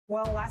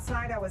Well, last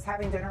night I was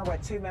having dinner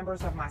with two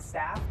members of my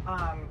staff,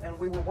 and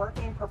we were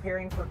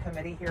preparing for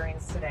committee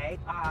hearings today.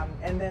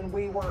 And then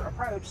we were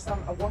approached.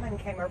 A woman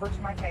came over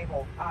to my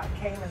table,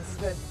 came and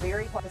stood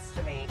very close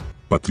to me.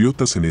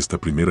 Patriotas, en esta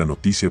primera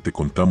noticia te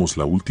contamos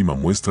la última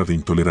muestra de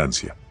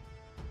intolerancia.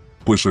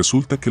 Pues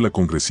resulta que la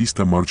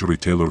congresista Marjorie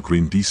Taylor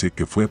Greene dice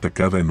que fue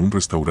atacada en un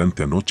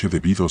restaurante anoche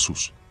debido a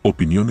sus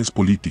opiniones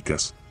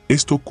políticas.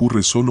 Esto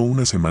ocurre solo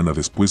una semana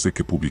después de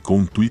que publicó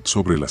un tuit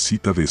sobre la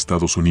cita de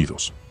Estados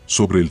Unidos,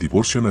 sobre el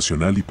divorcio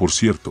nacional y por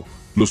cierto,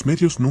 los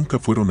medios nunca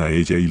fueron a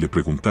ella y le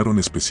preguntaron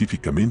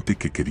específicamente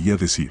qué quería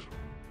decir.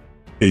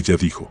 Ella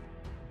dijo: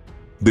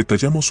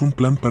 detallamos un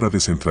plan para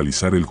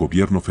descentralizar el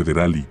gobierno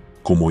federal y,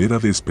 como era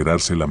de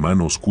esperarse, la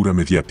mano oscura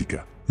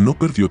mediática no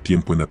perdió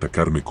tiempo en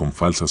atacarme con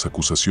falsas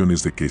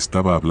acusaciones de que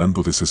estaba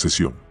hablando de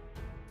secesión.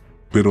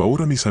 Pero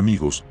ahora, mis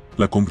amigos,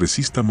 la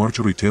congresista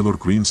Marjorie Taylor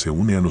Greene se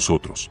une a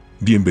nosotros.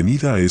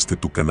 Bienvenida a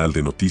tu canal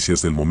de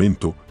noticias del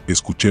momento,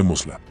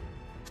 escuchémosla.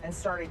 And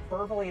started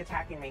verbally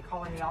attacking me,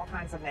 calling me all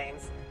kinds of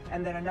names.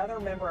 And then another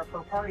member of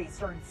her party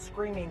started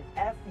screaming,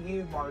 "F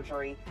you,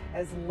 Marjorie,"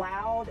 as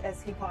loud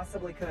as he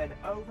possibly could,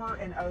 over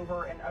and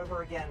over and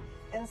over again,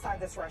 inside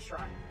this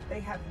restaurant.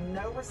 They have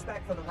no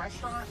respect for the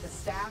restaurant, the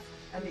staff,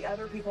 and the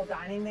other people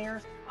dining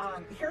there.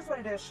 Here's what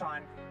it is, Sean.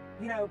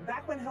 You know,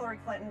 back when Hillary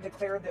Clinton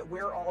declared that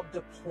we're all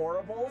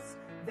deplorables,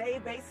 they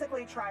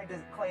basically tried to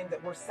claim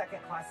that we're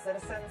second-class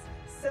citizens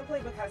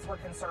simply because we're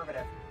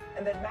conservative.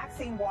 And then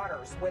Maxine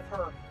Waters with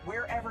her,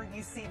 wherever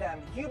you see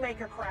them, you make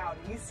a crowd,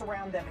 you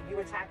surround them, and you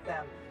attack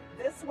them.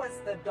 This was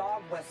the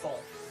dog whistle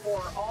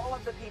for all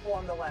of the people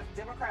on the left,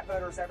 Democrat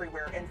voters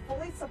everywhere, and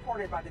fully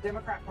supported by the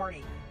Democrat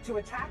Party to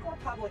attack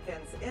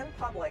Republicans in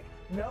public,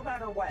 no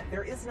matter what.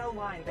 There is no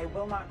line they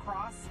will not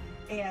cross,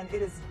 and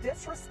it is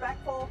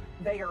disrespectful,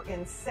 they are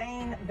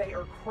insane, they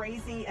are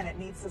crazy, and it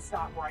needs to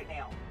stop right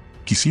now.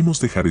 Quisimos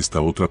dejar esta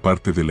otra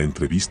parte de la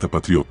entrevista,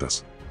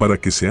 patriotas, para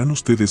que sean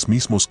ustedes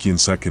mismos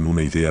quienes saquen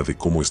una idea de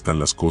cómo están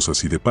las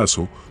cosas y de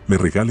paso, me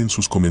regalen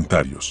sus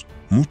comentarios.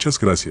 Muchas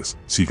gracias,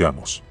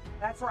 sigamos.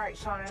 That's right,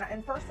 Sean,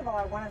 and first of all,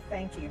 I want to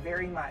thank you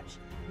very much.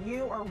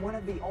 You are one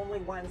of the only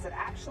ones that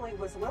actually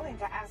was willing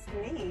to ask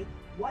me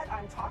what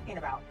I'm talking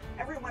about.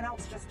 Everyone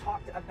else just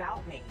talked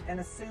about me and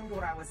assumed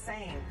what I was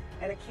saying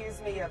and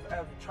accused me of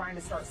trying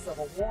to start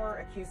civil war,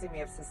 accusing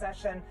me of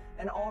secession,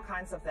 and all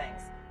kinds of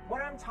things.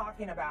 What I'm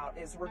talking about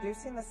is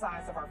reducing the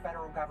size of our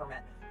federal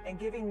government and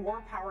giving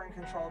more power and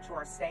control to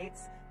our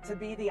states to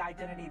be the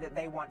identity that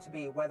they want to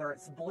be, whether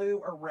it's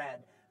blue or red.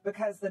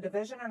 Because the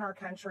division in our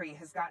country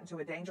has gotten to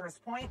a dangerous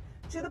point,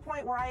 to the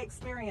point where I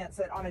experience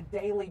it on a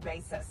daily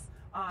basis.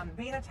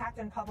 Being attacked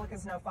in public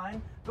is no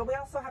fun, but we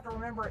also have to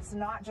remember it's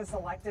not just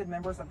elected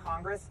members of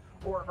Congress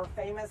or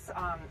famous,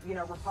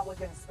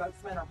 Republican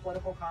spokesmen or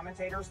political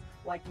commentators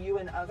like you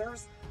and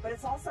others, but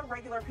it's also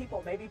regular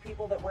people, maybe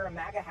people that wear a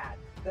MAGA hat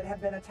that have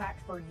been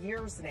attacked for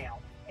years now.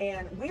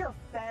 And we are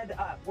fed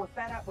up. We're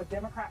fed up with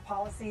Democrat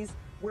policies.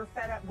 We're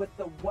fed up with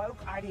the woke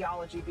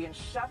ideology being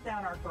shoved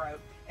down our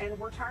throat, and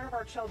we're tired of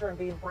our children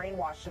being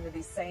brainwashed into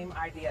these same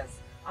ideas.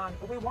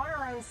 We want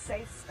our own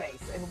safe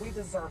space, and we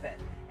deserve it.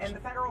 And the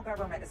federal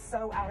government is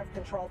so out of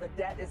control. The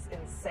debt is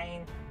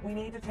insane. We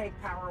need to take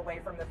power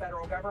away from the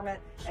federal government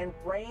and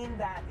rein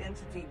that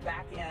entity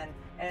back in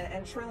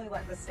and truly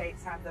let the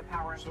states have the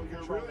power and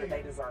control that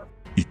they deserve.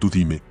 Y tú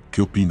dime,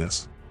 ¿qué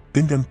opinas?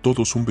 Tengan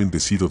todos un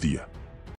bendecido día.